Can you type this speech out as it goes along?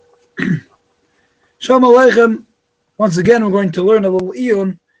Shalom Aleichem. Once again, we're going to learn a little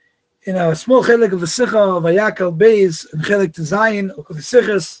iyun in a small chelik of the Sikha of Vayakal Beis and chelik to Zayin of the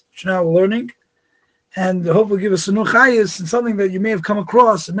Sikhas, which now we're learning, and hopefully give us a new chayis and something that you may have come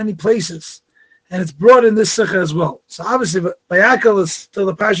across in many places, and it's brought in this Sikha as well. So obviously, Vayakal is still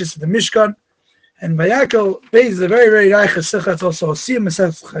the parshas of the Mishkan, and Vayakal Beis is a very, very reicha Sikha. It's also a Siyam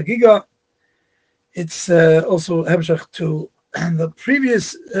Masech Chagiga. It's also Hemshach to the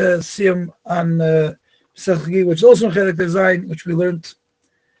previous Siyam on Masech Chagiga, which is also in Chelik Design, which we learned.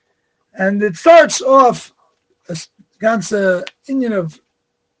 And it starts off a ganze Indian of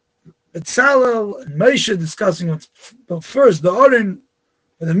Betzalel and Moshe discussing first the Orin,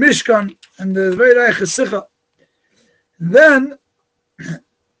 the Mishkan, and the very reicha Sikha. Then,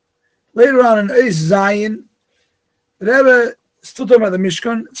 later on in Eis Zayin, the Rebbe still talking about the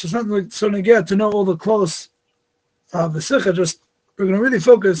Mishkan, so it's not like so to get to know all the close of the Sikha. Just we're going to really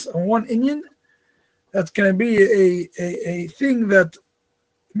focus on one Indian. That's going to be a thing that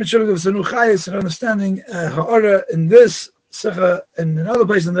Mitchell gives a new chayis and understanding ha'ara in this Sikha and in other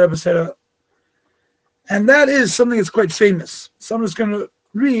places in the Rebbe Sera. And that is something that's quite famous. Someone's going to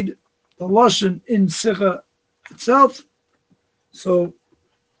read the Lashon in Sikha itself. So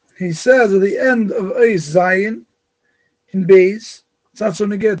he says at the end of Eis Zayin in Beis, it's not so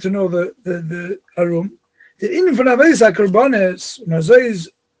to get to know the Arum. The in von Aveis HaKorbanes, and Azeis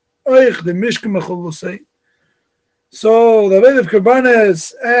Oich, the Mishkan Mechol will say. So the way of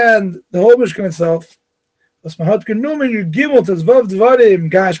Korbanes and the whole Mishkan itself, was man hat genommen Yud Gimel das Vav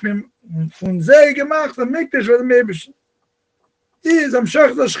Dvarim Gashmim von Zei gemacht am Mikdash von dem Eibischen. Is am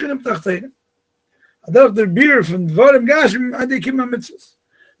Shach das Shchinim Tachtenim. Adach der Bier von Dvarim Gashmim an die Kima Mitzvahs.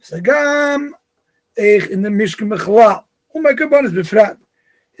 Sagam Eich in dem Mishkan Bechlal. My Korbanes befragt.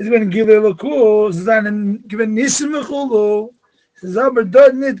 Is when Gilei Lokos, is einen gewen Nissen Mecholo, is aber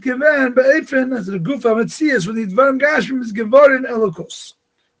dort nicht gewähnt, bei Eifen, as the Gufa Metzias, when the Dvarim Gashmim is geworden Elokos.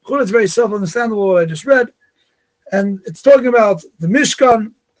 It's very self-understandable what I just read. And it's talking about the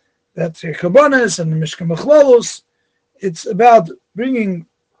Mishkan, that's Korbanos and the Mishkan Mechlolos. It's about bringing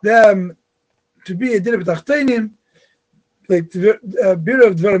them to be a Din B'Tachtenim, like the Bira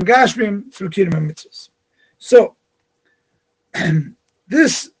of Dvarim Gashmim through Kirim and Mitzvahs. So,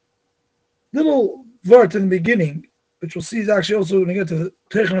 this little word in the beginning, which we'll see is actually also when we get to the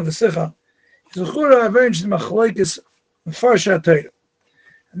Teichen of the Sikha, is a chura very interesting machlokes Mefarsha Torah.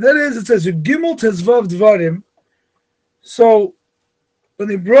 And that is, it says, Gimel Tezvav Dvarim. So, when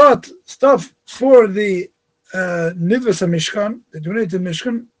they brought stuff for the Nivas HaMishkan, the donated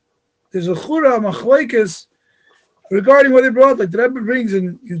Mishkan, there's a chura machlokes regarding what they brought, like the Rebbe brings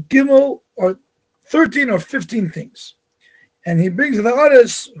in Gimel, or 13 or 15 things. And he brings in the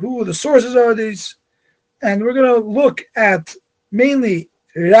others, who the sources are these, and we're going to look at mainly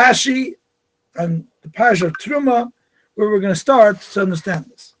Rashi and the Parashat of Truma, where we're going to start to understand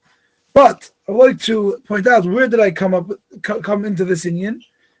this. But I would like to point out, where did I come into this Indian?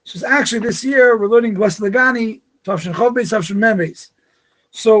 So actually this year we're learning Glas Lagani, Tavshin Chav Beis, Tavshin Mem Beis.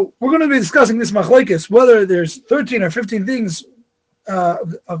 So we're going to be discussing this machlokes, whether there's 13 or 15 things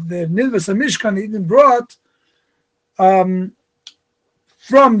of the Nilvas HaMishkan that even brought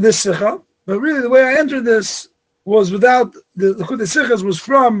from this Sikha. But really the way I entered this was without the Sikhas, was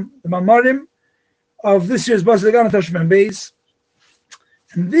from the Mamarim of this year's Bas Lagan Tavshin Mem Beis.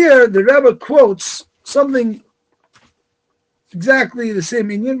 And there the Rebbe quotes something exactly the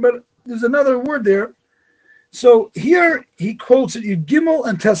same Indian, but there's another word there. So here he quotes it Yud Gimel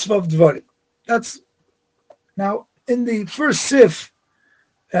and Tesvav Dvarim. That's now in the first Sif,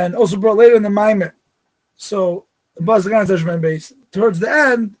 and also brought later in the Maimer. So the Bas Lagan Tavshin Mem Beis, towards the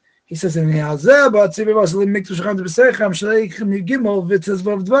end, he says in Hazeh, but Tzivi Vasalim Mikdash Shachan B'Seicham Shaleichem Yud Gimel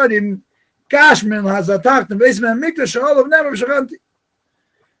v'Tesvav Dvarim Gashmin Hazatachtem Beisman Mikdash all of Never Shachanti.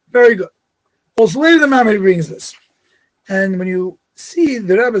 Very good. Also later the Maimer brings this. And when you see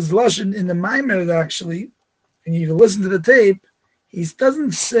the Rebbe's Lashon in the Maimer actually, and you listen to the tape, he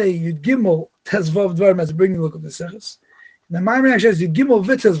doesn't say Yud Gimel Tezvav Dvarim as a bringing look of the Seches. And the Maimer actually says Yud Gimel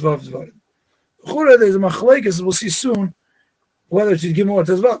v'Tezvav Dvarim. There's a machlokes, we'll see soon, whether it's Yud Gimel or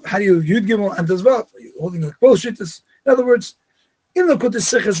Tezvav. How do you Yud Gimel and Tezvav? Are you holding like both shittas? In other words, in the Kutas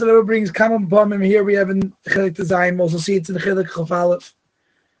Seches, the Rebbe brings Kamam Pamim. Here we have in Chelik Tezayim, also see it's in the Chelik Chaf Aleph.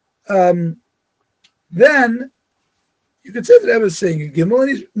 Then you could say that Rebbe is saying Yud Gimel, and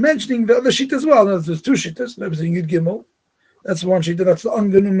he's mentioning the other sheet as well. Now, there's two shittas. Rebbe is saying Yud Gimel. That's one shita. That's the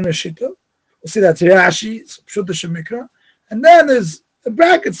Anganumina shita. We'll see that's Rashi, Pshut Shemikra. And then there's a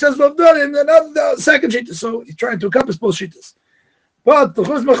bracket says Vav Dvarim, and another second shita. So he's trying to encompass both shitas. But the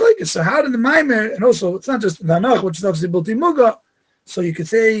Chuz Machlekes, so how did the Maimer, and also it's not just the Hanach, which is obviously Bulti Muga, so you could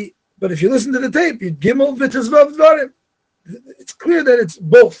say But if you listen to the tape, Yud Gimel v'Tezvav Dvarim. It's clear that it's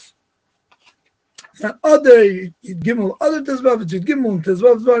both. And other Yud Gimel, other Tezvav, Yud Gimel and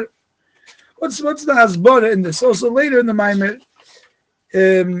Tezvav Dvarim. What's the hasbara in this? Also later in the Maimer,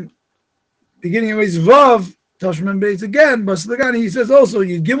 beginning with Vav, Tashman Beis again, but he says also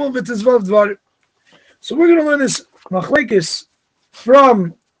Yud Gimel v'Tezvav Dvarim. So we're going to learn this machlekes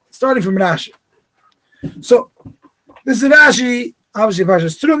starting from Rashi. So this is Rashi, obviously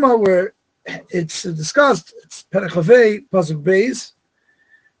Parshas Truma, where it's discussed. It's Perek Chavei Pasuk Beis.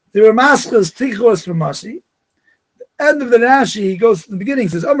 The Ramaschas Tichos Ramasi. The end of the Rashi, he goes to the beginning. He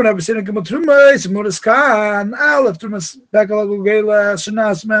says, "Amar Rabbi Sina Gemot Truma Semuras Kan Aleph Trumas Bekal Gugela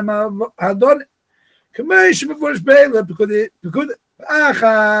Shanas Mema Hadon Kamei Shemavorish Beila because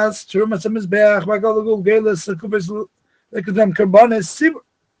Achas Trumas Mizbeach Bekal Gugela Sekubes Lekadem Karbanes Sibur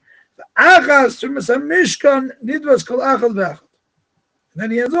Achas Trumas Mishkan Nidvas Kol Achal Vechad." And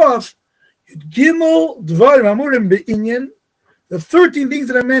then he ends off Gimel Dvarim Amurim Be'inyan. The 13 things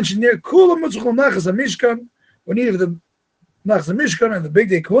that I mentioned there, Kulam Mutzuchol Nachas HaMishkan, we need the Nachas HaMishkan and the Big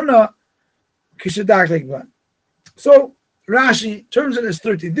Day Kuna, Kishadak Lekban. So Rashi turns in his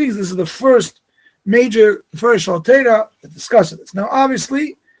 13 things. This is the first Shaltera that discusses this. Now,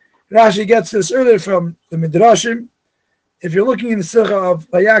 obviously, Rashi gets this earlier from the Midrashim. If you're looking in the Sikha of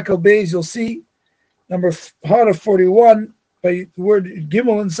Vayakal Beis, you'll see number 41, by the word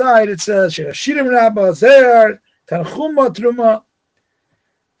Gimel inside, it says, Shirashirim Rabba Zayar, Tanchuma Truma,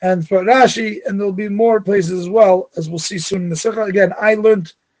 and for Rashi, and there'll be more places as well, as we'll see soon in the Sikha. Again, I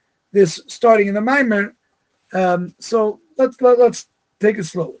learned this starting in the Maimer, so let's take it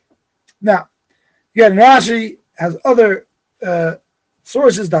slowly. Now, again, Rashi has other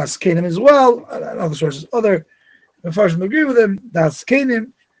sources, Das Kenim as well, other sources, other Mefarshim agree with him, Das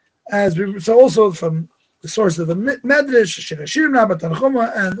Kenim, so also from the source of the Medrash, Shirashirim Rabba,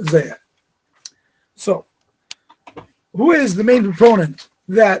 Tanchuma, and Zayar. So, who is the main proponent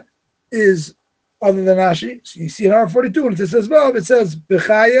that is other than Rashi? So you see in R42, and it says, well, it says,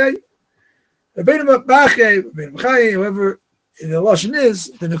 B'chayei, Rabbeinu B'chayei, whoever the Lashon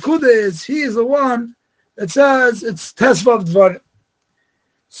is, the Nekuda is, he is the one that says it's Tesvav Dvarim.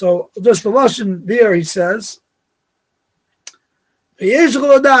 So just the Lashon there, he says, V'yesh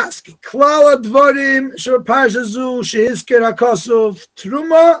cholodas, ki klal advarim, shor parsha zu, shehizker hakosov,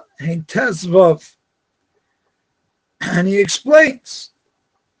 truma, hein Tesvav. And he explains.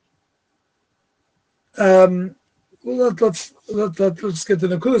 Let's get to the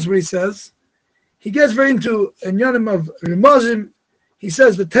Nekudas where he says he gets very into a Yonim of Rimazim. He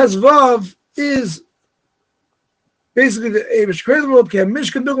says the Tesvav is basically the Eivish created the world.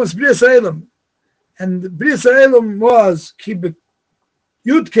 Mishkan Dugmas Bria Sa'elam, and Bria Sa'elam was Kibik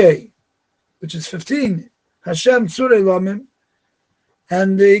Yudke, which is 15. Hashem Tzurei Lamim,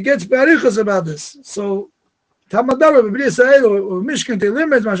 and he gets barichas about this. So. Tamadar B'Bri Yisrael Mishkan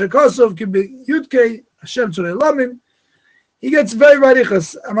Teilim Mashakosov Kibi Yudkei Hashem Tzurei Lamim. He gets very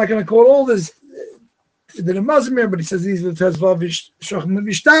barichas. I'm not going to call all this the Ramazim, but he says these are the Tezvav Shochim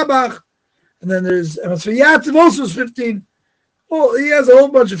Vishtabach, and then there's Emes V'Yatziv also is 15. Well, he has a whole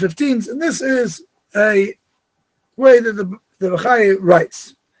bunch of 15s, and this is a way that the Bechai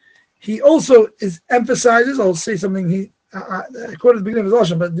writes. He also emphasizes. I'll say something. I quoted at the beginning of his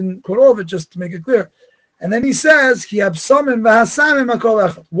Lashon, but didn't quote all of it just to make it clear. And then he says, "Ki absamim v'hasamim hakol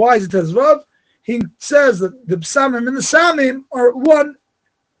echad." Why is it Tezvav? He says that the psamim and the samim are one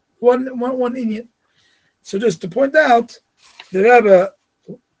inyan. So just to point out, the Rebbe,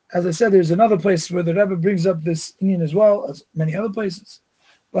 as I said, there's another place where the Rebbe brings up this inyan as well as many other places.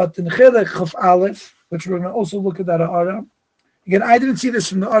 But in Chelek Chaf Aleph, which we're going to also look at that Ara. Again, I didn't see this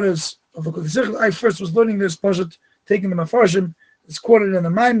from the others of the Kodesh. I first was learning this Pashat, taking the Mefarshim. It's quoted in the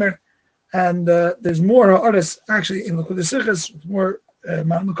Maimer. And there's more ha'aris actually in the Kodesh, more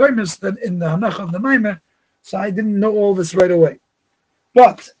ma'amukoymis than in the Hanacha of the Maimer. So I didn't know all this right away.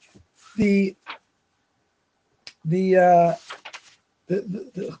 But the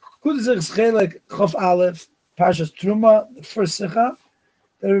Kodesh Chelek Chaf Aleph Parshas Truma, the first Sikha,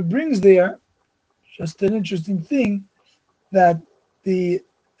 that it brings there just an interesting thing that the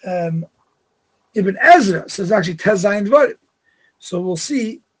Ibn Ezra says actually Tezayin Dvarim. So we'll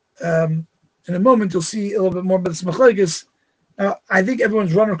see. In a moment, you'll see a little bit more about this machlekes. Now, I think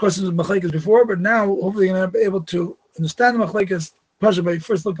everyone's run across this machlekes before, but now hopefully you're going to be able to understand the machlekes by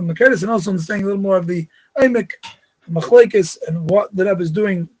first looking at the Keres and also understanding a little more of the Eimek machlekes and what the Rebbe is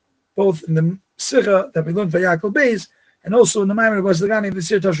doing, both in the Sikha that we learned by Yaakov Beis and also in the Maimer of Bas Lagani of the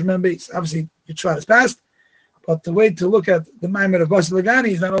Sir Tashman Beis. Obviously, your trial is passed, but the way to look at the Maimer of Bas Lagani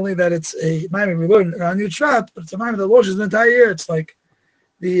is not only that it's a Maimer we learn around your Shvat, but it's a Maimer that launches the entire year. It's like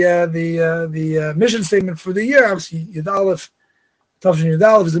the mission statement for the year. Obviously, Yud Aleph, Tavshin Yud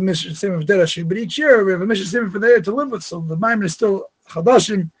Aleph is the mission statement for Derashi, but each year we have a mission statement for the year to live with. So the Maimon is still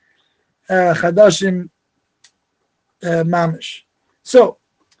Chadashim, Mamish. So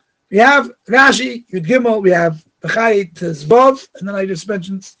we have Rashi, Yud Gimel, we have Bechayit Zvav, and then I just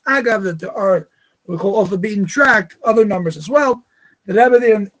mentioned Agav that there are what we call off the beaten track other numbers as well. The Rebbe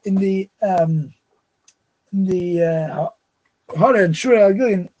there in the Hara and Shura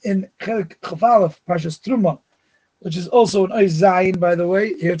Gillian in Chelik Chafalef Parshas Truma, which is also an Ois Zayin, by the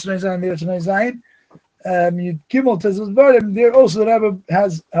way. Here it's an Ois Zayin, there it's an Ois Zayin. Yud Gimel Tezuz Varim. There also the Rebbe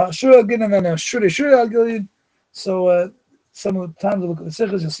has Shura Gillian and then a Shura Gillian. So some of the times we look at the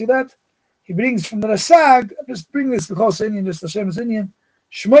Sichos, you'll see that. He brings from the Rasag, just bring this to Chos Indian, just Hashem's Indian.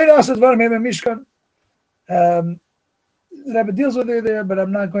 Shmoyna Asad Varim Hema Mishkan. The Rebbe deals with it there, but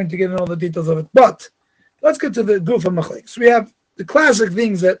I'm not going to get into all the details of it. But let's get to the Guf HaMachlek. So we have the classic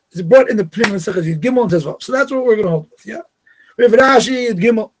things that is brought in the Pnim and Sichos, Yud Gimel and Tezvav. So that's what we're going to hold with, yeah? We have Rashi, Yud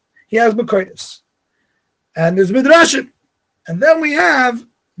Gimel. He has Mekoitis. And there's Midrashim. And then we have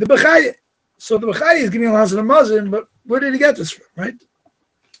the Bechayah. So the Bechayah is giving Al Hasan and Mazin, but where did he get this from, right?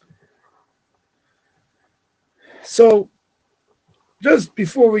 So just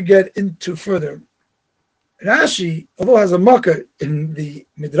before we get into further, Rashi, although has a makkah in the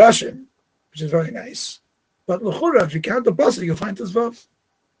Midrashim, which is very nice, but l'chura, if you count the pasuk, you'll find this vav.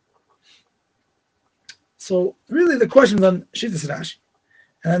 So really, the question is on Shittas Rashi,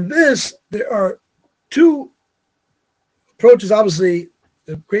 and this there are two approaches. Obviously,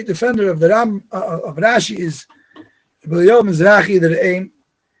 the great defender of the of Rashi is B'Yom Mizrahi, the aim,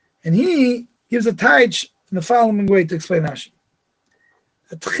 and he gives a taich in the following way to explain Rashi.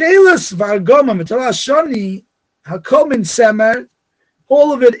 Tchelas v'argoma v'talas shani hakol min semer,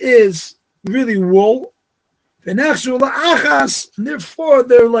 all of it is really wool. V'nechshu la'achas, and therefore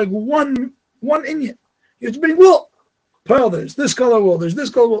they're like one inyan. You have to bring wool. Pearl, there's this color wool, there's this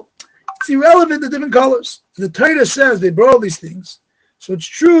color wool. It's irrelevant, the different colors. The Torah says they brought all these things. So it's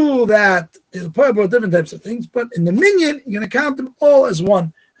true that the Torah brought different types of things, but in the minyan, you're going to count them all as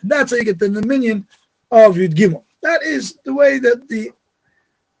one. And that's how you get the minyan of Yud Gimel. That is the way that the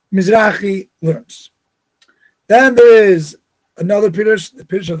Mizrahi learns. Then there is another Pirush, the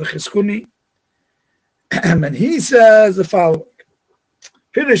Pirush of the Cheskuni, and he says the following: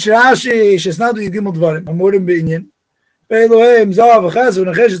 Pirush Rashi shesnadu Yud Gimel Dvarim amurim beinyan ve'Elohim zav v'chaz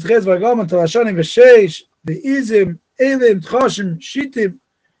v'necheshet chez v'argam v'talashanim v'sheish v'izim elim tchoshim shitim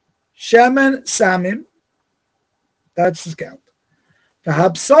shemen samim. That's his count.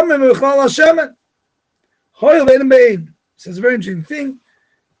 V'habsamim v'chal hashemen hoyel ve'elim bein. So it's a very interesting thing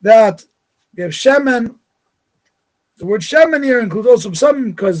that we have shemen. The word shemen here includes also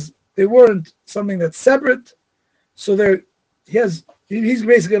some because they weren't something that's separate. So he's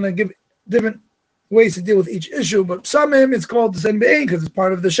basically going to give different ways to deal with each issue. But samim, it's called the same bein because it's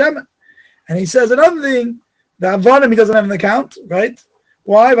part of the shemen. And he says another thing, the avanim he doesn't have an account, right?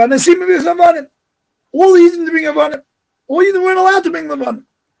 Why? All he didn't bring avanim. All you weren't allowed to bring the avanim.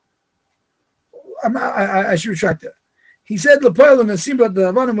 I should retract that. He said L'Poel and Nasim, but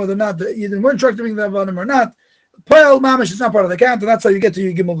the avanim, whether or not you weren't trying to bring the avanim or not, Poel Mamish is not part of the count, and that's how you get to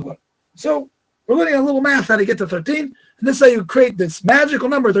your Gimel Devar. So we're learning a little math how to get to 13, and this is how you create this magical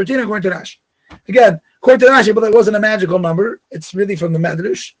number 13 according to Rashi. Again, according to Rashi, but it wasn't a magical number; it's really from the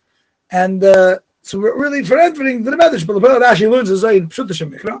Medrash, and so we're really entering the Medrash. But the Rashi learns the Zayin Pshuta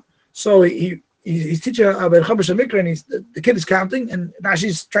Mikra, so he's teaching about Chabash Mikra, and the kid is counting, and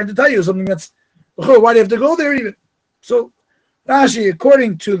Rashi's trying to tell you something that's why do you have to go there even? So Rashi,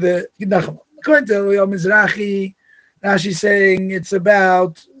 according to the Nachman. According to Yom Mizrahi, Rashi saying it's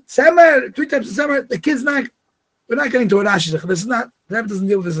about Semer, 3 types of Semer. The kid's we're not getting to a Rashi Zechah. This is not, the Rebbe doesn't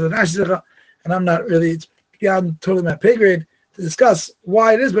deal with this as a Rashi Zechah, and I'm not really, it's beyond totally my pay grade to discuss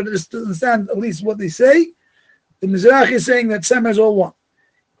why it is, but just to understand at least what they say. The Mizrahi is saying that Semer is all one.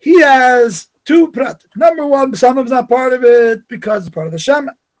 He has 2 prat. Number 1, Samim is not part of it because it's part of the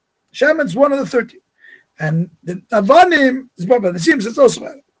Shemen. Shemen is one of the 13. And the Avanim is part of the Nasim, it's also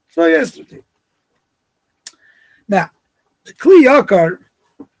part of it. So yes, 13. Now, the Kli Yakar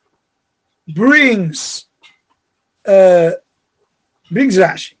brings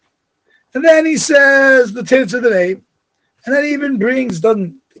Rashi, and then he says the tenets of the name, and then he even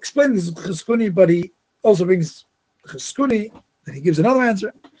doesn't explain this Cheskuni, but he also brings Cheskuni, and he gives another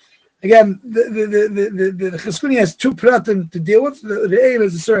answer. Again, the Cheskuni has 2 pratim to deal with. The aim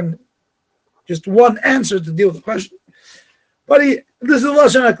is a certain, just one answer to deal with the question. But this is the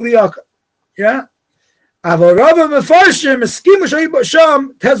Lashon Kli Yakar, yeah. Now,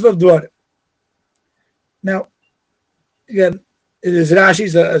 again, It is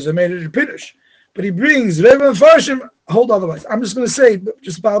Rashi's as a major Pirush. But he brings Rebbe and Farshim hold otherwise. I'm just going to say,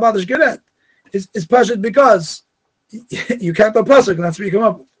 just Balabadish Geret. It's Pashut because you count the Pasuk, and that's what you come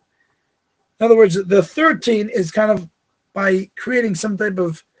up with. In other words, the 13 is kind of by creating some type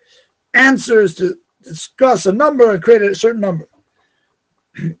of answers to discuss a number and create a certain number.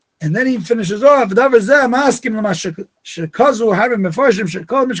 And then he finishes off, and then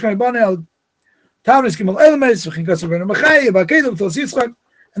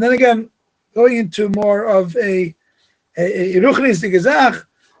again, going into more of a Ruchnistic Gezach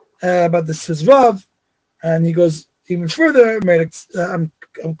about the Sizvav, and he goes even further. I'm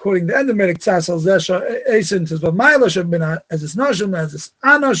quoting the end of Merik Tzasal Zesha Eisen Sizvav Mailashem bin as this Nashim, as this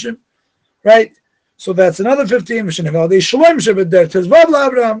Anoshim, right? So that's another 15. The Sizvav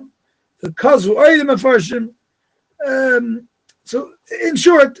LaAbraham, the Kazu Oidim Afarshim. So in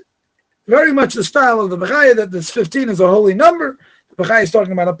short, very much the style of the Bechaya that this 15 is a holy number. The Bechaya is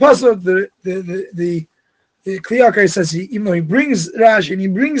talking about a pasuk. The Kli Yakar says even though he brings Rashi and he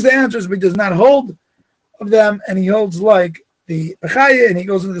brings the answers, but he does not hold of them, and he holds like the Bechaya, and he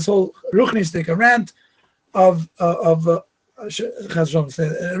goes into this whole Ruchnistic rant of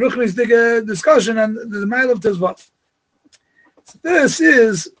Ruchnistic discussion and the mile of Tezvav. So this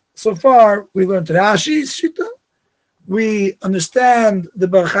is, so far we learned Rashi's Shita. We understand the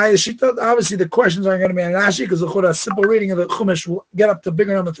Bechaya Shita. Obviously, the questions aren't going to be on Rashi because a simple reading of the Chumash will get up to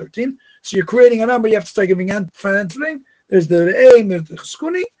bigger number 13. So you're creating a number, you have to start giving answering. There's the aim, there's the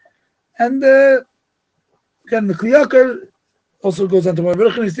Cheskuni, and again, the Kli Yakar also goes on to more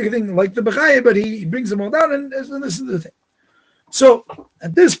Ruchnistic thing like the Bechaya, but he brings them all down, and this is the thing. So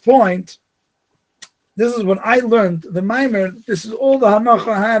at this point, this is when I learned the Maimer. This is all the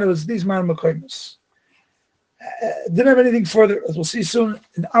Hanacha had, was these Maimer Mekoimus. Didn't have anything further, as we'll see soon.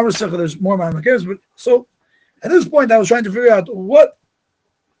 In our Sefer, there's more Maimer Mekoimus. But so at this point, I was trying to figure out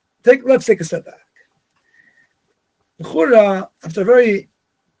let's take a step back. The Chura, after a very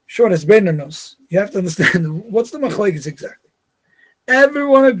short Esbeinernos, you have to understand what's the Machlekes exactly.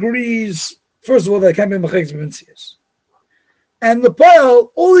 Everyone agrees, first of all, that it can't be Machlekes B'Mitzias. And the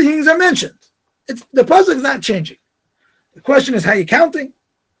Pile, all the things are mentioned. The pasuk is not changing. The question is how you're counting.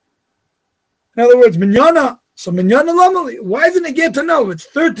 In other words, Minyana. So Minyana Lamali. Why didn't it get to know? It's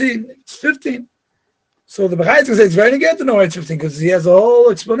 13, it's 15. So the Bechai is going to say it's very get to know it's 15 because he has a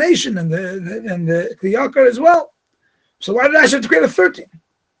whole explanation and the Kli Yakar as well. So why did I have to create a 13?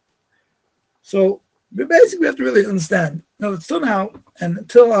 So basically we have to really understand. Now somehow, and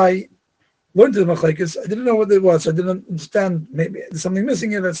until I learned the Machlekes, I didn't know what it was. I didn't understand. Maybe there's something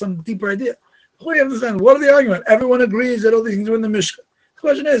missing here. That's some deeper idea. We understand what are the argument? Everyone agrees that all these things are in the Mishkan. The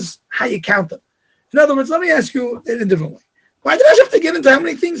question is how you count them. In other words, let me ask you in a different way. Why did I have to get into how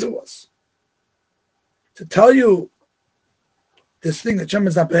many things it was? To tell you this thing that Shem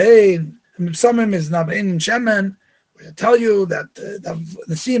is not Be'ein, and Samim is not Be'ein and Shemen, or to tell you that the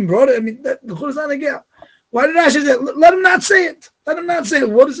Siyim brought it, I mean, the Chur is not a Negea. Why did I say that? Let him not say it. Let him not say it.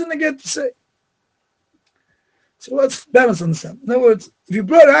 What does it Negea to say? So let's balance understand. In other words, if you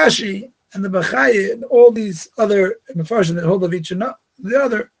brought Rashi and the Bechaya and all these other Mefarshim that hold of each and the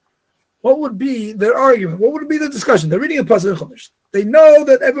other, what would be their argument? What would be the discussion? They're reading a pasuk Chumash. They know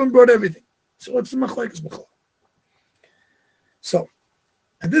that everyone brought everything. So what's the machlekes b'chol? So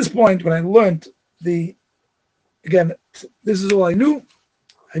at this point, when I learned again, this is all I knew.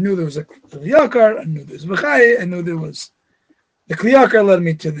 I knew there was a Kli Yakar. I knew there was Bechaya. I knew there was the Kli Yakar led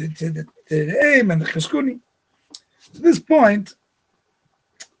me to the aim and the Cheskuni. At this point,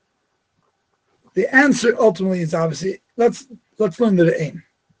 the answer ultimately is obviously let's learn the aim.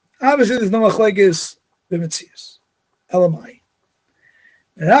 Obviously, there's no machlekes b'mitzias. Elamai.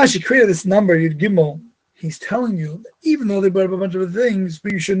 And Rashi created this number Yud Gimel. He's telling you that even though they brought up a bunch of things,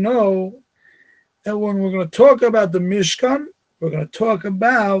 but you should know that when we're going to talk about the Mishkan, we're going to talk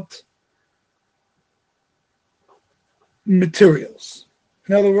about materials.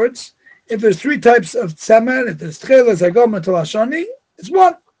 In other words, if there's three types of tzemer, if there's tcheles, hagom, and talashani, it's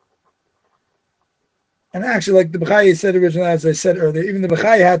one. And actually, like the Bechai said originally, as I said earlier, even the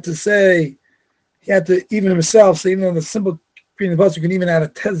Bechai had to say, he had to even himself say, even though the simple creating the pasuk, you can even add a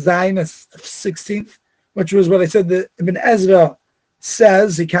tezayin, a 16th, which was what I said that Ibn Ezra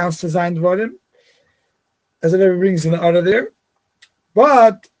says, he counts tezayin dvarim, as it ever brings in the order there.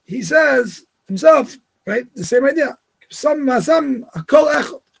 But he says himself, right, the same idea. Some kol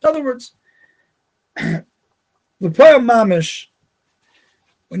echad. In other words, the poem mamish,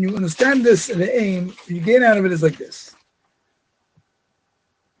 when you understand this and the aim, you gain out of it is like this.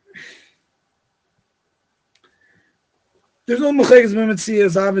 There's no Mechekes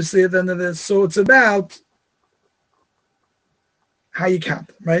B'Mitzias, obviously, at the end of this. So it's about how you count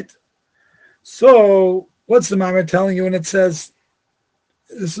them, right? So what's the Maimer telling you when it says,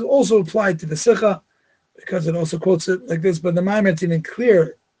 this is also applied to the Sikha, because it also quotes it like this, but the Maimer is even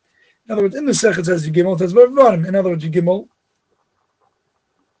clear. In other words, in the Sikha it says you gimel, it says varim. In other words, you gimel,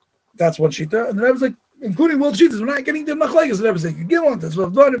 that's one shita, and the Rebbe is like, including both shitas, we're not getting to machlekes. The Rebbe is like, you gimel, that's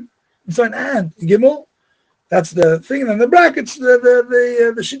varim. And so and you gimel, that's the thing, and then the brackets,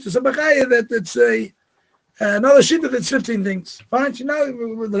 the shita sabachaya, that it's another shita that's 15 things. Fine, so now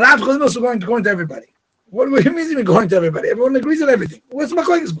the Rav Chazon is going to everybody. What do you mean even going to everybody? Everyone agrees on everything. What's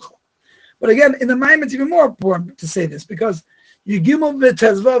machlekes? But again, in the Maimon, it's even more important to say this, because you gimel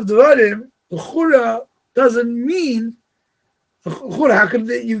v'tezvav dvarim, the chura doesn't mean, how can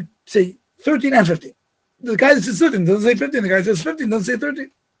you say 13 and 15? The guy that says 13 doesn't say 15, the guy that says 15 doesn't say 13.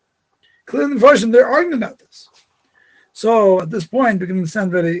 Clearly in the version, they're arguing about this. So at this point, we can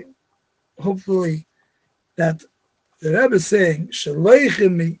understand very, hopefully, that the Rebbe is saying,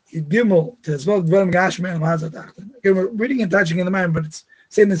 Shaleichem Gimel Tezvav Dvarim Gashmi and Hazat Achten. Again, we're reading and touching in the mind, but it's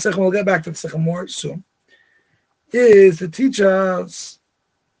saying the Sechem, we'll get back to the Sechem more soon, is to teach us,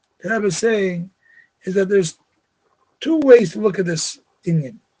 the Rebbe is saying, is that there's two ways to look at this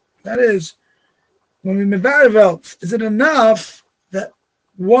Inyan. That is, when we mevarevelt, is it enough that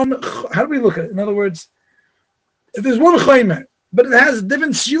one, how do we look at it? In other words, if there's one chaymer, but it has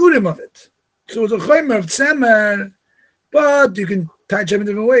different shiurim of it, so it's a chaymer of tzemer, but you can touch them in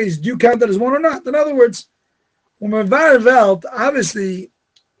different ways. Do you count that as one or not? In other words, when we're varevelt, obviously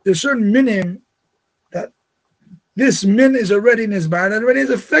there's certain minim that this min is already in his bar, and already has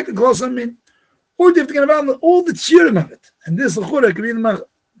affected close on min. Or you have to get around all the shiurim of it. And this l'chura could be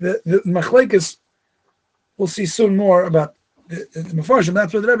the machlekes. We'll see soon more about the Mefarshim.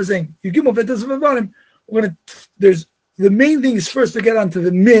 That's what the Rebbe is saying. You give them this about him. There's the main thing is first to get onto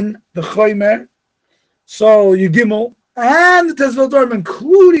the min, the chaymer. So you gimel and the tezvadorim,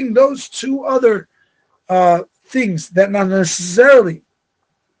 including those two other things that not necessarily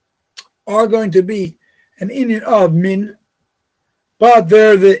are going to be an inyan of min, but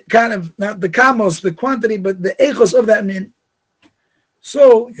they're the kind of not the kamos, the quantity, but the echos of that min.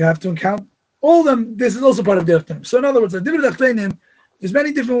 So you have to count all of them. This is also part of Derech Tanim. So in other words, there's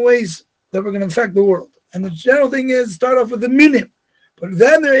many different ways that we're going to affect the world. And the general thing is start off with the minim. But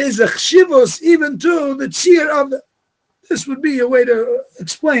then there is a chshivos even to the tzir of the. This would be a way to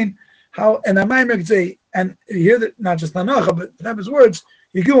explain how, and Amayim could say, and you hear that not just Nanacha, but the Rebbe's words,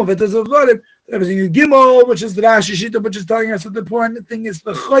 you gimel v'tezvav dvarim, the Rebbe saying you gimel, which is the Rashi Shita, which is telling us that the important thing is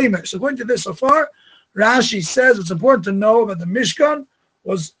the chaymer. So according to this so far, Rashi says it's important to know about the Mishkan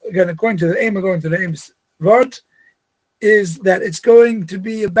was, again, according to the aim, according to the aim's vart, is that it's going to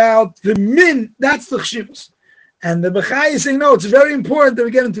be about the min, that's the chshivos. And the Bechai is saying, no, it's very important that we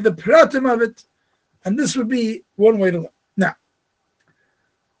get into the pratim of it, and this would be one way to learn. Now,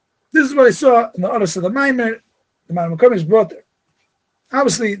 this is what I saw in the Oros of the Maimer. The Maimer Makom is brought there.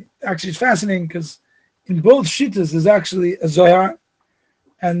 Obviously, actually, it's fascinating because in both Shittas there's actually a Zohar,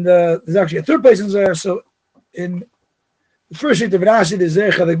 and there's actually a third place in Zohar. So in the first Shitta of Rashi, there's Zer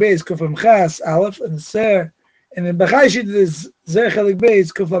Chelik Beis Kuf Chas Aleph, and Zer, and in Bechai Shitta there's Zer Chelik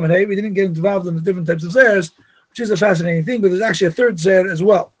Beis Kuf Lamed Hey. We didn't get involved in the different types of Zers, which is a fascinating thing, but there's actually a third Zer as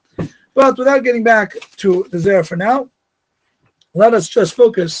well. But without getting back to the Zer for now, let us just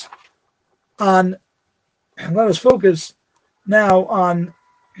focus on, let's now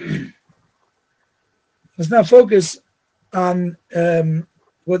focus on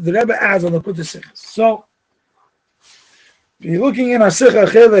what the Rebbe adds on the Likutei Sichos. So, if you're looking in our Sikha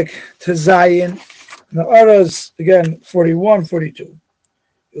Chelik to Zayin, the Oros, again, 41, 42,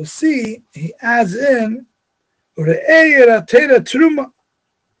 you'll see he adds in Re'eira Teira Truma.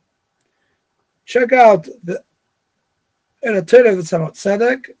 Check out the Teira of the Tzemach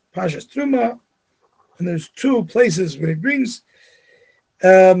Tzedek, Pashas Truma, and there's two places where he brings,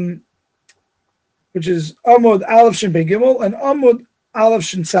 which is Amud Aleph Shin Pei Gimel and Amud Aleph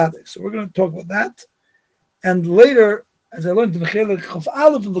Shin Tzaddik. So we're going to talk about that. And later, as I learned in the Chelik Chof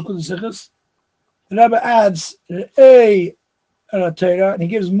Aleph of the Likutei Sichos, the Rebbe adds a Teira, and he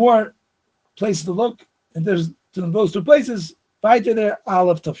gives more places to look. And there's those two places, weiter there,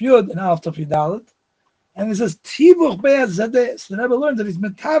 Aleph Taf Yud and Aleph Taf Yudalet. And it says, Tibuch Be'ez Zadeh. So the Rebbe learns that he's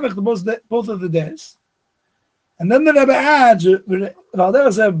metavich both of the days. And then the Rebbe adds,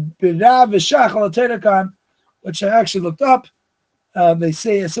 which I actually looked up. They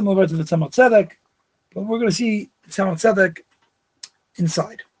say a similar word to the Tzemach Tzedek, but we're going to see the Tzemach Tzedek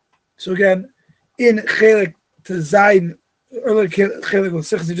inside. So again, in Chelik to Zayin, earlier Chelik with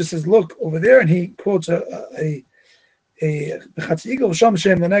Sichos, he just says, look over there, and he quotes a Chatzi Igel, V'sham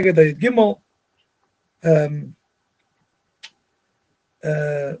Shem, the Neged, Ayid Gimel.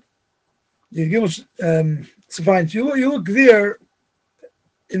 So fine. You look there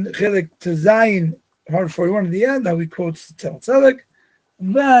in Chelik to Zayin, 141 at the end, how he quotes Tzemach Tzedek.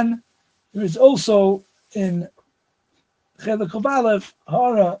 And then there is also in Chelik of Aleph,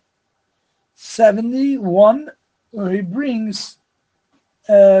 Hara 71, where he brings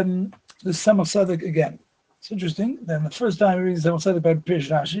the Tzemach Tzedek again. It's interesting. Then the first time he brings Tzemach Tzedek by Pirish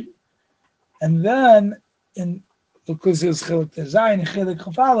Rashi, and then in because it's Chelik to Zayin, Chelik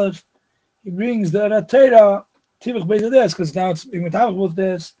of Aleph, he brings the Ratera Tivach Beis, because now it's being metavach with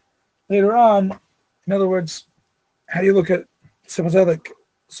this later on. In other words, how do you look at Tzemach Tzedek?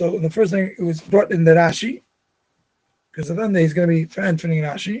 So the first thing, it was brought in the Rashi, because then he's going to be entering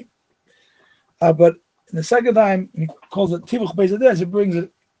Rashi. But in the second time, he calls it Tivach Beis, he brings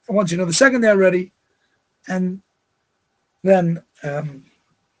it once you know the second day already, and then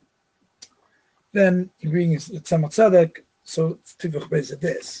he brings Tzemach Tzedek, so it's Tivach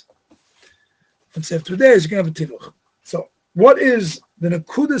Beis. And so after days, you can have a Tivach. So, what is the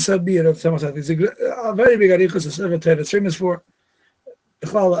Nekudas Habir of Tzemach Tzedek? It's a very big arichos of Sefer Torah. It's famous for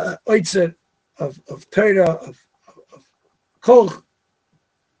the Oitzer of Torah, of Koch,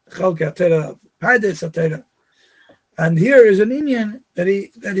 Chalke Torah, of Pardes Torah. And here is an Indian that he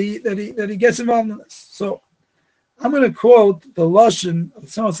gets involved in this. So, I'm going to quote the Lashon of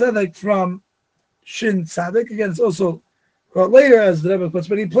Tzemach Tzedek from Shin Tzedek. Again, it's also brought later as the Rebbe puts,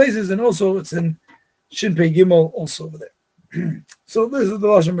 but he places, and also it's in Shin Pei Gimel also over there. So this is the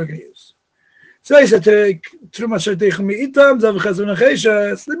Lashon we're going to use. So he said, the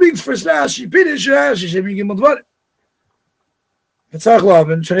big first Rashi, Pirish Rashi, Shin Pei Gimel Dvarim.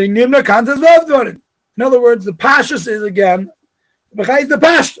 In other words, the Pashtus is again, the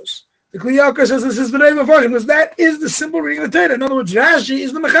Pashtus. The Kliyakar says this is the name of Hashem, because that is the simple reading of the Torah. In other words, Rashi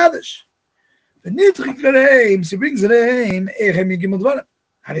is the Mechadish. The Nitrik Reheim, she brings the Reheim, Echem Yigimel Dvarim.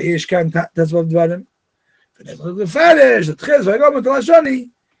 Hare Ish Kan Tezvav Dvarim. The Farish, the Tchiz, Vagom, and Talashani,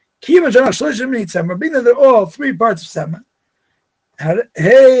 Kima Janach Shlishim Nitzem, being that they're all three parts of Sema.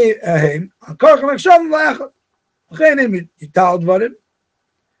 Hey, Ahem, Akach Naksham Lachot. Chenim Yital Dvarim.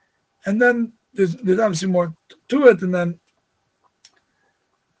 And then there's obviously more to it, and then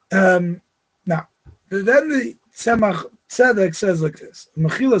now then the Tzemach Tzedek says like this: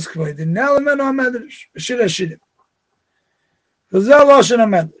 Mechilas Kvoid, the Nelamen HaMedrash, B'Shir HaShirim. V'Zel Lashon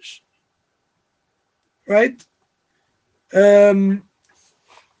HaMedrash. Right? V'Zel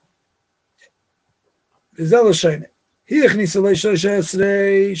Lashon. He echnisa leishlosh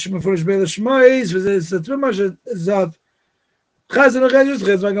esrei shemefurish beil shmois v'zeh setruma shezav chazan u'chedus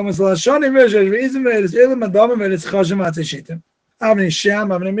chedus v'gam esla shonim v'shesh v'izim v'eres elim adamim v'eres chashem atzeshitim avnei shem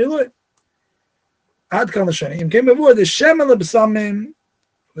avnei milui ad kan l'shonim im kem bevur the shem ala b'samim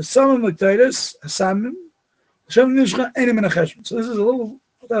b'samim l'kteiris hasamim shem nishcha enim in a cheshbon. So this is a little,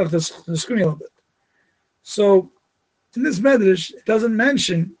 this screen a little bit. So in this medrash, it doesn't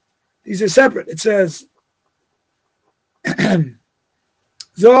mention, these are separate. It says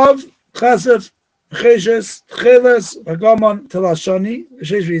Zov, Chasef, Cheshes, Cheles, Vagamon, Telashoni,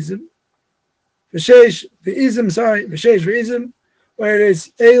 Veshesh Vizim, Veshesh Vizim, where it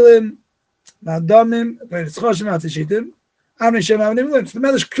is Elim, Nadamim, where it's Choshem Atishitim, Amni Shem Amni Milim. So the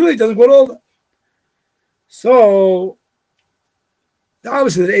Medrash clearly doesn't quote all that. So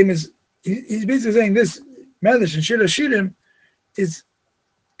obviously the aim is, he's basically saying this Medrash and Shir HaShirim is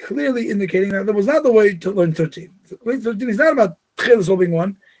clearly indicating that there was not the way to learn 13. Learn 13 is not about Tchilas all being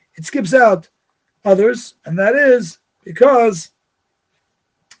one. It skips out others, and that is because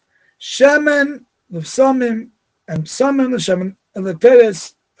Shemen, L'Vsamim, and Psamim, L'Shemen, and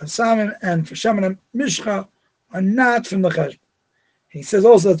L'Teres, Psamim, and for Shemen and Mishcha are not from the Cheshbon. He says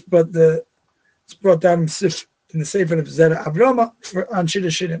also that it's brought down in the Sefer of Zera Avrama on Shir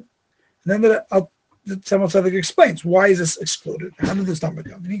HaShirim. And then the Tzemach Tzedek explains why is this excluded? How did this number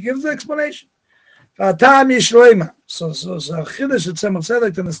come? And he gives the explanation. So a chiddush of Tzemach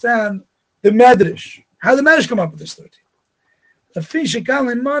Tzedek to understand the Medrash. How did the Medrash come up with this 13? So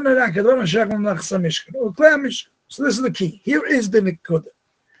this is the key. Here is the Nekuda.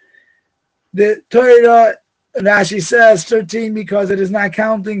 The Torah, Rashi says 13 because it is not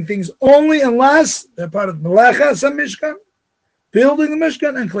counting things only unless they're part of Melecha, some Mishkan, building the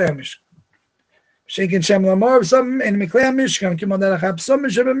Mishkan, and Klei Mishkan. Shekin Shem Lamor, some in Miklei Mishkan, Kimaderachab, some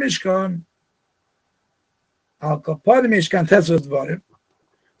Shem Mishkan, Al Kapad Mishkan, Tetzvot Dvarim.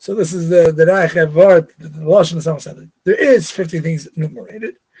 So this is the Reich Vart, the Lashon of Tzemach Tzedek. There is 50 things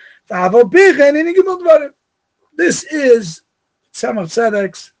enumerated. This is Tzemach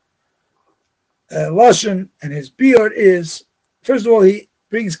Tzedek's Lashon, and his beard is, first of all, he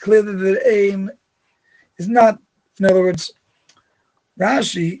brings clearly that the aim is not, in other words,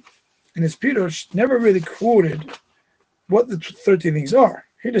 Rashi in his Pirush never really quoted what the 13 things are.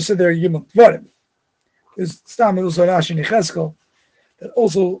 He just said they're Yimel Dvarim. There's Stam also Rashi in Yecheskel that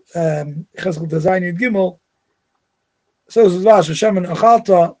also Yecheskel Tazayin Yud Gimel. So this is Rashi Shemen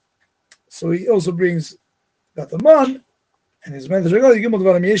Achalta. So he also brings Gataman and his message. Yimel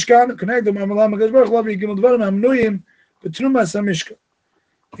Dvarim Yishkan connect them Amalam Hakadosh Baruch Hu Yimel Dvarim Hamnuyim Betrumas Hamishkan.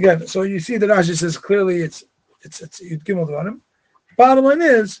 Again, so you see that Rashi says clearly it's Yud Gimel Dvarim. Bottom line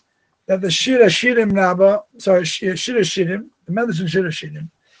is that the Shira Shirim Rabba, Shira Shirim, the medicine Shira Shirim,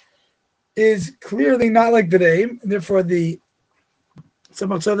 is clearly not like the aim. Therefore, Tzemach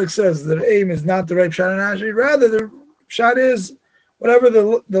Tzedek says that the aim is not the right Pshat and Rashi. Rather, the Pshat is whatever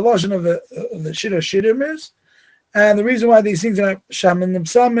the lashon of the Shira Shirim is. And the reason why these things are Shaman and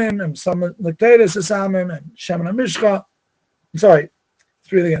Psamim, and Psamim Lekteris Samim, and Shaman and Mishcha. I'm sorry,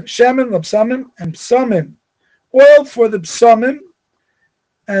 let's read it again. Shaman, Psamim, and Psamim. Oil for the Psamim,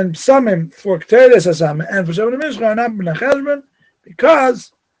 and Psamim for Ketores Hasamim, and for Shaman and Mishcha are not B'nai Cheshbon,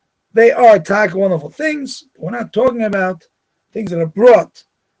 because they are attack wonderful things. We're not talking about things that are brought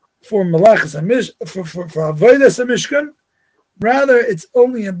for Malachas and for Avodas and Mishkan. Rather, it's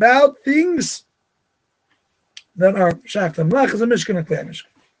only about things that are Shach and Malachas and Mishkan and Klei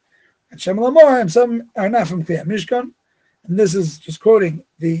Mishkan. And Shemal Amor, and some are not from Klei Mishkan. And this is just quoting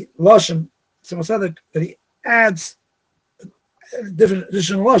the Lashon, that he adds a different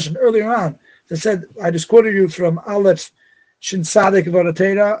additional Lashon earlier on that said, I just quoted you from Aleph Shin Sadik of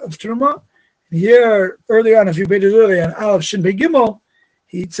Aratera of Truma. Here, earlier on, a few pages earlier, on Aleph Shin Pei Gimel,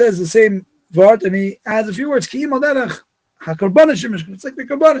 he says the same word and he adds a few words. Ki Imel Derech HaKorbanos Mishkan. It's like the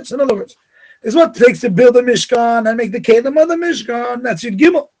Korbanos. In other words, it's what it takes to build a Mishkan and make the Kelim of the Mishkan. That's Yud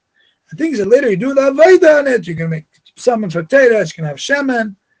Gimel. And things that later you do the Avodah on it. You're going to make some for Teres. You can have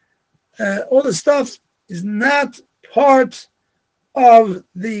Shemen. All this stuff is not part of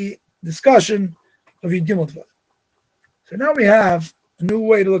the discussion of Yud Gimel. So now we have a new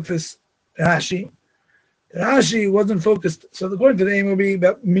way to look at this Rashi. The Rashi wasn't focused. So according to the aim will be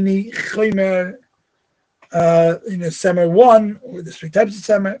about mini chaymer, semer 1, or the 3 types of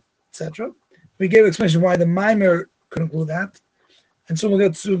semer, etc. We gave explanation why the mimer could include that, and so we'll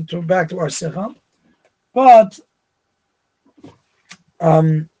get to back to our Sikha. But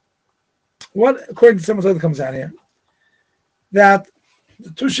what according to someone that comes out here, that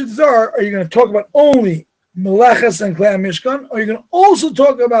the two shittas are you going to talk about only Melechas and Klei Mishkan, or you're going to also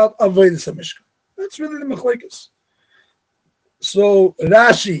talk about Avodas Mishkan? That's really the Machlekes. So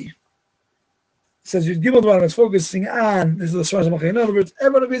Rashi says Yud Gimel Dvarim is focusing on, this is the Svar Zamachai. In other words,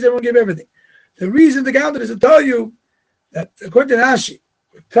 everyone gave everything. The reason to count it is to tell you that according to Rashi,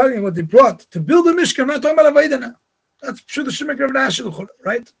 we're telling you what they brought to build the Mishkan. I'm not talking about Avodah now. That's Pshat Shemekra of Rashi,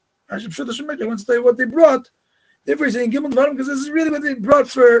 right? Rashi Pshat Shemekra wants to tell you what they brought. Therefore, he's saying Gimel Dvarim because this is really what they brought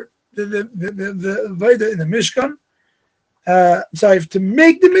for the Avodah in the Mishkan. To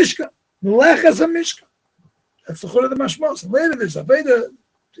make the Mishkan, Melechas HaMishkan. That's the Chol of the Mashmos. And later there's Avodah.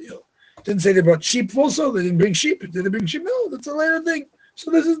 Didn't say they brought sheep also. They didn't bring sheep. Did they bring sheep? No, that's a later thing. So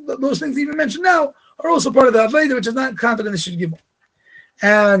this is those things even mentioned now are also part of the Avodah, which is not counted in the Shid Gimel.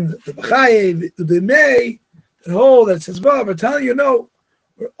 And the B'chayev, the B'mei, the whole that says, well, we're telling you, no,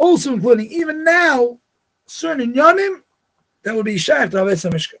 we're also including even now certain Yanim that would be Shaykh to Avodas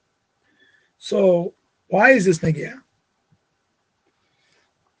HaMishkan. So why is this Negiyah?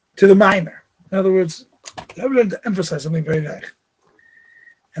 To the minor. In other words, I would like to emphasize something very nice.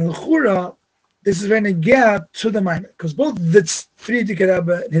 And l'chura, this is very Negiyah to the minor, because both the Frierdiker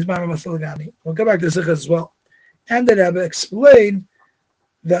Rebbe and his Maimar Basalagani, we'll go back to the Sichas as well, and the Rebbe explain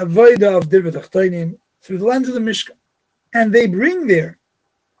the Avodah of Dirvat Achtoinim through the lens of the Mishkan. And they bring there,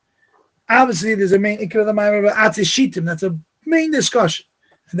 obviously there's a main Ikra of the Maimar Atzei Shitim, that's a main discussion.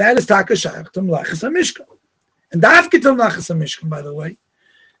 And that is Taka Shayach to Melechas HaMishkan. And Dafke to Melechas HaMishkan, by the way,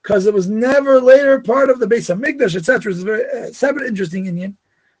 because it was never later part of the Beis HaMikdash, etc. It's a very separate interesting Indian,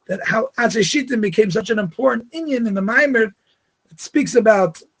 that how Atzei Shitim became such an important Indian in the Maimer. It speaks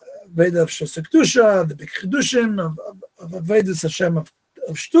about Veda of Shos Kedusha, the big Chedushim of Vedas Hashem of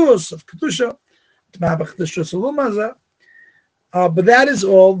Shtus, of Kedusha, but that is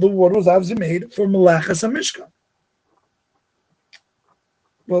all the water was obviously made for Melechas HaMishkan.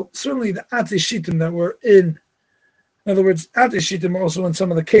 Well, certainly the Atzei Shitim that were in other words, Atzei Shitim are also in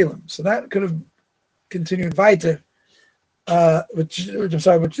some of the Kalim. So that could have continued weiter, which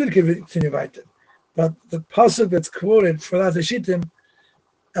did continue weiter. But the pasuk that's quoted for Atzei Shitim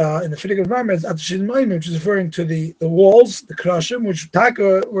in the Frierdiker Maimar is Atzei Shitim Oimim, which is referring to the walls, the Krashim, which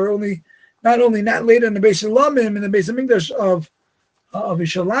Taka were not later in the Beis Elamim, in the Beis Hamikdash of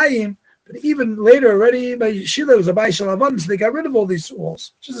Yishalayim, But even later, already by Shila was a Baishal Avan, so they got rid of all these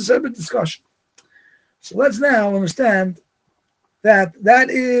walls, which is a separate discussion. So let's now understand that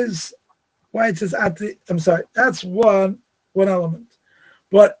is why it says that's one element.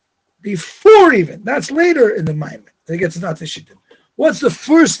 But before even, that's later in the Maimon, they get to Atishittim. What's the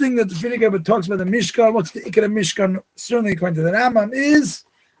first thing that the Frierdiker Rebbe talks about the Mishkan? What's the Ikar Mishkan? Certainly according to the Rambam is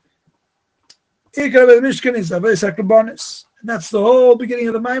Ikar of the Mishkan is Avos HaKorbanos. And that's the whole beginning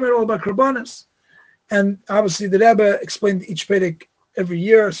of the Maimon, all about Korbanos. And obviously the Rebbe explained each Perek every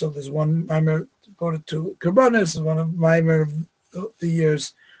year, so there's one Maimon devoted to Korbanos, and one of Maimon of the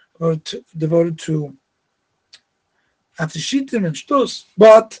years devoted to Atishittim and Shtus.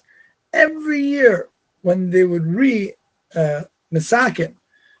 But every year when they would Mesakin,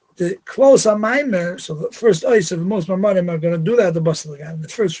 the close on Maimer, so the first ice of most Mamarim are going to do that, the Basalagan, the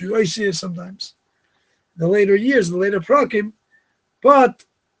first few ices sometimes, the later years, the later Prakim, but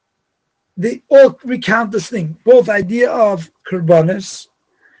they all recount this thing, both idea of Korbanos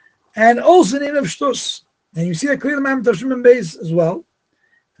and also the name of Shtus. And you see that clearly in Maimer Tashrim and Beis as well.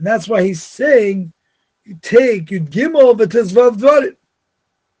 And that's why he's saying, you Gimel v'tezvav dvarim.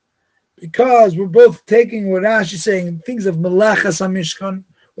 Because we're both taking what Rashi is saying, things of Melachas HaMishkan,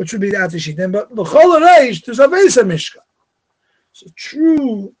 which would be the Atishittim, but B'chol HaReish, there's Avos HaMishkan. So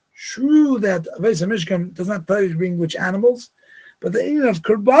true that Avos HaMishkan does not tell you to bring which animals, but the meaning of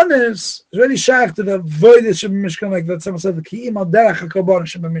Korbanos is really shaykh to the Voidish of Mishkan, like that someone said, the Ki'im al-Derech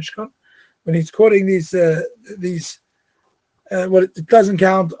HaKorbanos of Mishkan, when he's quoting these what it doesn't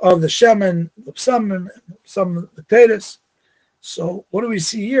count of the Shemen, some potatoes. So what do we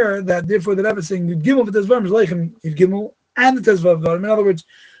see here? That therefore the Rebbe is saying Yud Gimel v'Tezvav is leichem Yud Gimel and the Tezvav. In other words,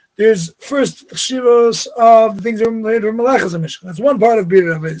 there's first shivos of the things that are related to Melachas HaMishkan. That's one part of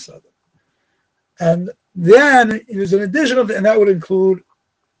Birur Avos Adam. And then there's an addition of and that would include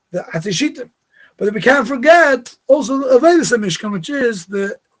the Atishittim. But we can't forget also Avos HaMishkan, which is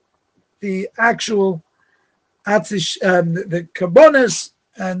the actual Atish, the Korbanos,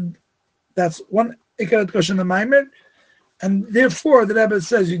 and that's one Ikarat Kosher in the Maimer. And therefore, the Rebbe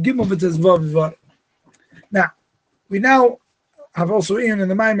says, "You give him v'tezvav." Now, we now have also in the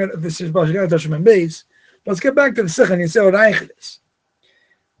Maimer of this is Bashar Tashim and Beis. Let's get back to the Sech and Yisrael Reichelis.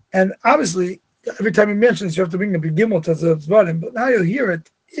 And obviously, every time he mentions, you have to bring the Gimel Tezvav, but now you'll hear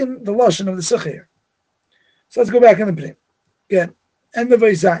it in the lashon of the Sech here. So let's go back in the Pnim again. End of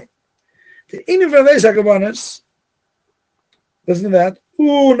Vayzayin. The Inu v'Avos HaKorbanos. Listen to that.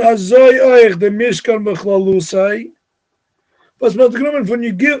 Un azoy oich the Mishkan b'chlalusai. Was not genommen when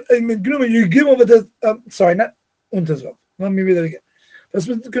you give over the sorry, not Untezvav. Let me read that again. Was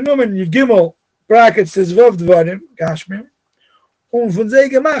not genommen you gimel brackets Tezvav dvarim gashmim. Von zei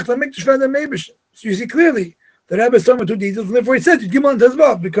gemacht, dann make the Meibishter. So you see clearly the Rebbe is talking about two details, and therefore he said you gimel and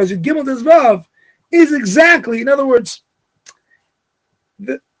Tezvav, because you gimel Tezvav is exactly, in other words,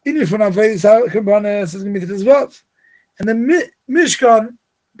 the Inyan from Avos HaKorbanos is going to be the Tezvav, and the Mishkan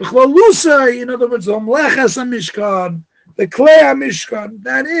b'chlalusai, in other words, the Melachas HaMishkan, the Klei HaMishkan,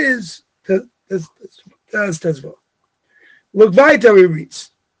 that is Tezvav. Look weiter, he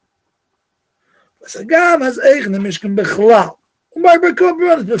reads. V'sagam has eichen the Mishkan bechlal. Umay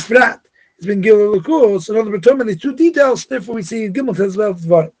b'korbanos b'frat. It's been Gilul L'kus. In other words, these two details, therefore we see Gimel Tezvav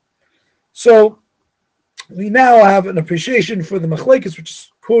Dvarim. So we now have an appreciation for the Machlekes, which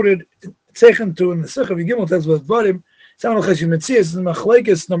is quoted Zeichen to in the Sech of Gimel Tezvav Dvarim. Samach Chesed Metzias is the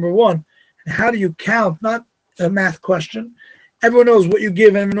Machlekes number one. And how do you count? Not a math question. Everyone knows what you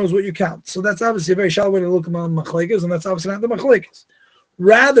give, everyone knows what you count. So that's obviously a very shallow way to look at Machlekes, and that's obviously not the Machlekes.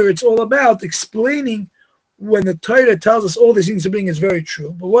 Rather, it's all about explaining when the Torah tells us all these things are being is very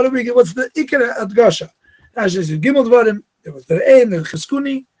true. But what do we get? What's the Ikar Adgasha? As is Gimel Dvarim, there was the Ein, the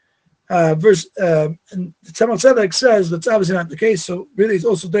Cheskuni, verse, and Tzemach Tzedek says that's obviously not the case, so really it's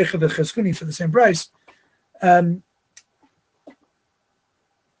also Deicha the Cheskuni for the same price.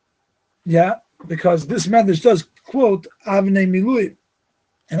 Yeah, because this message does quote Avnei Milui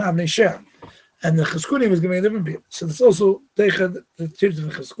and Avnei Sher, and the Cheskuni was going to be a different people. So it's also Deicha the Tirz of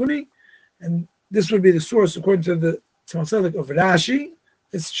the Cheskuni, and this would be the source according to the Tzemach Tzedek of Rashi.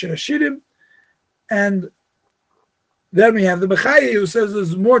 It's Shirashirim, and then we have the Bechaye who says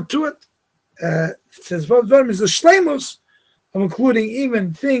there's more to it. It says Vav is the Shleimus of including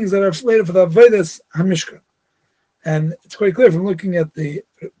even things that are slated for the Vedas Hamishkan. And it's quite clear from looking at the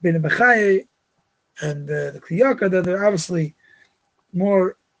Ben Bechaye and the Kliyaka that they're obviously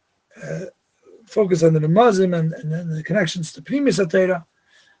more focused on the Ramazim and the connections to Primis HaTorah.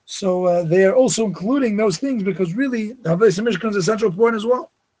 So they are also including those things because really the Vedas Hamishkan is a central point as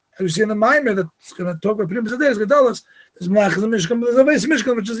well. As we see in the Maimer that's going to talk about Pneumis Adeh, it's going to tell us there's Malachas Mishkan, but there's a base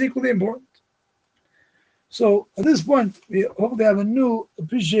Mishkan, which is equally important. So at this point, we hopefully have a new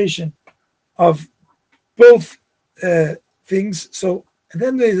appreciation of both things. So, and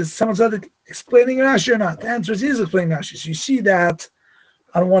then there's someone said explaining Rashi or not. The answer is he is explaining Rashi. So you see that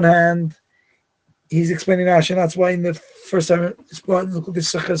on one hand, he's explaining Rashi, and that's why in the first time it's brought in the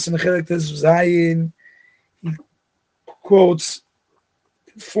Sechas and the Chelik Zayin, he quotes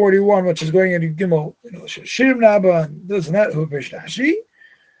 41, which is going into Gimel, Shirim Naba, and this and that, Hupish Rashi,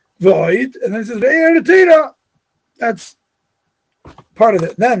 Void, and then it says Ve'er Teira. That's part of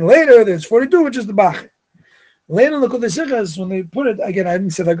it. Then later there's 42, which is the Bach. Later in the Kudei Sichas, when they put it, again, I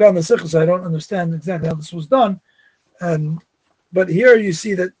didn't say that in the Sichas, so I don't understand exactly how this was done. But here you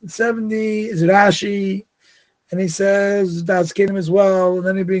see that 70 is Rashi, and he says that's Kenim as well, and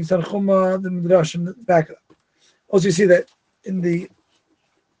then he brings Tanchuma, the Midrash, and back it up. Also, you see that in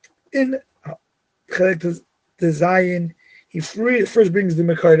Chelek the Zayin, he first brings the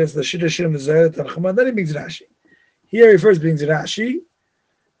Mekaydes, the Shidduch Shem, the Zayat, Tanchuma, then he brings Rashi. Here he first brings Rashi,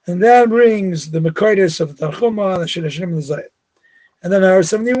 and then brings the Mekaydes of the Tanchuma, the Shidduch Shem, and the Zayat. And then our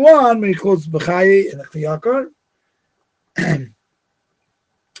 71, when he quotes Bechai and the Yakar,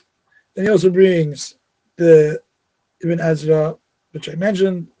 then he also brings the Ibn Ezra, which I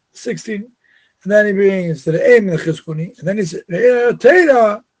mentioned, 16, and then he brings the Re'em and the Chizkuni, and then he says,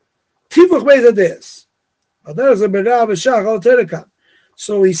 Teira, Tivuch Beis Adis.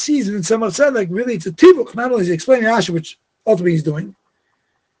 So he sees in Tzemach Tzedek, really it's a Tivuch, not only is he explaining Rashi, which ultimately he's doing,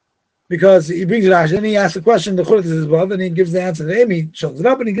 because he brings Rashi, and he asks the question, the Chudat is his brother, and he gives the answer to him, he shows it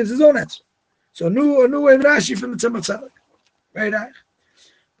up, and he gives his own answer. So a new way of Rashi from the Tzemach Tzedek. Very nice.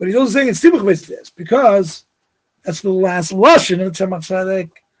 But he's also saying it's Tibuch based this because that's the last lashon of Tzemach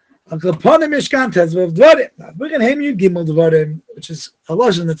Tzedek. Akaponim Mishkan Tezvav Dvarim. We're going to name you Gimel Dvarim, which is a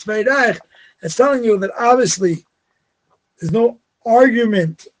lashon that's very nice. It's telling you that obviously there's no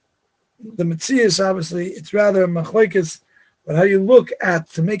argument. The Metzias, obviously, it's rather a machlokes, but how you look at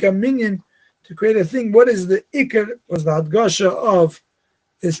to make a minyan to create a thing. What is the ikar? Was the hadgasha of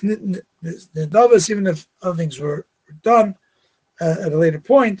this nidavas, even if other things were done at a later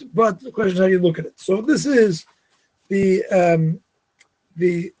point, but the question is how you look at it. So this is the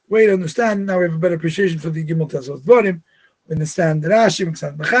way to understand. Now we have a better appreciation for the Gimel Tezvav Dvarim. We understand the Rashi, we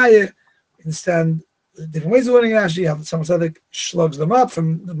understand Bechaya, we understand the different ways of learning Rashi, how the Tzemach Tzedek slugs them up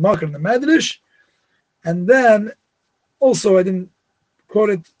from the Makar and the Medrash. And then also, I didn't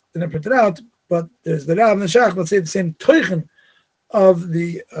quote it, didn't print it out, but there's the Rav and the Shach, let's say the same Teichen of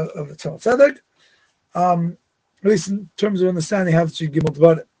the Tzemach Tzedek. At least in terms of understanding how to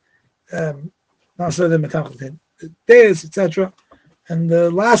Gimel Dvarim, not so the Metachot Deis, etc. And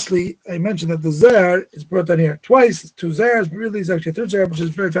lastly, I mentioned that the Zer is brought down here twice. It's 2 Zers, but really it's actually a 3rd Zer, which is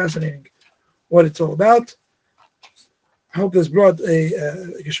very fascinating. What it's all about. I hope this brought a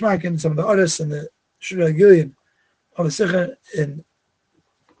Geshmak in some of the artists and the Shura Gillian of the Sikha in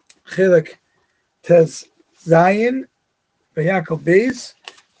Chelek Tez Zayin, Beyakal Beis,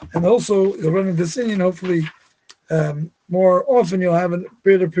 and also you'll run into this Indian, hopefully. More often you'll have a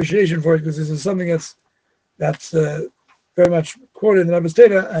greater appreciation for it because this is something that's very much quoted in the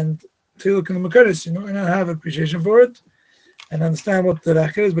Abasteda, and to look in the Makaris, you not have appreciation for it and understand what the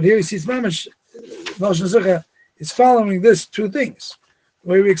Rach is. But here you see Mamish is following this 2 things. The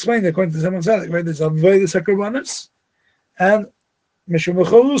way we explained it according to Tzemach Tzedek, right? There's Avodas HaKorbanos and Mishum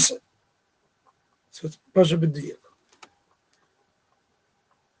B'Cholus. So it's Pasha B'Diyah.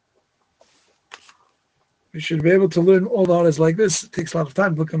 We should be able to learn all the artists like this. It takes a lot of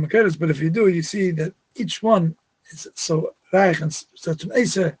time to look at Makaris, but if you do, you see that each one is so reich and such an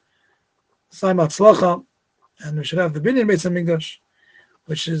Eiser, Saim Atzlacha, and we should have the Binyan Beis HaMikdash,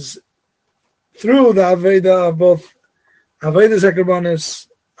 which is through the Aveda of both Avedas HaKorbanos,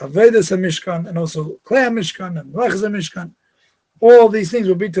 Avedas HaMishkan, and also Klei HaMishkan and Melechas HaMishkan. All these things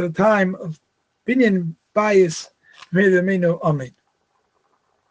will be to the time of Binyan Bayis, Meir Amen.